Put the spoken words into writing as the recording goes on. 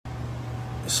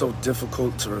It's so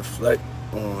difficult to reflect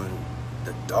on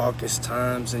the darkest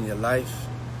times in your life,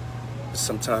 but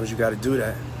sometimes you gotta do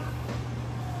that.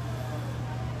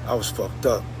 I was fucked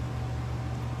up.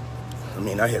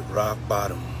 I hit rock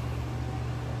bottom,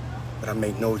 but I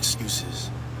make no excuses.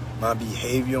 My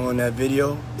behavior on that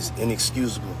video is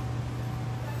inexcusable.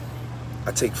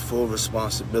 I take full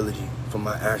responsibility for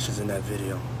my actions in that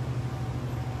video.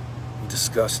 I'm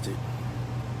disgusted.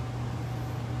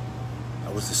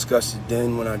 I was disgusted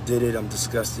then when I did it. I'm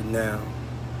disgusted now.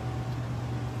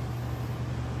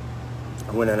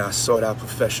 I went and I sought out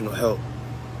professional help.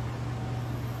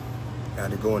 I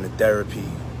had to go into therapy,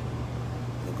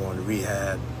 and go into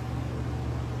rehab.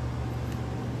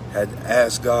 Had to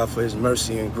ask God for His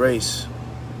mercy and grace.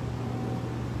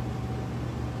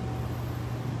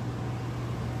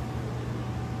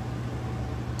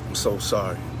 I'm so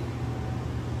sorry.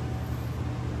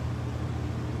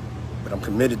 But I'm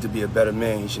committed to be a better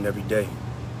man each and every day.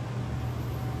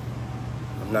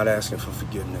 I'm not asking for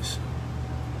forgiveness.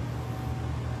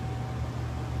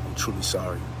 I'm truly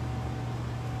sorry.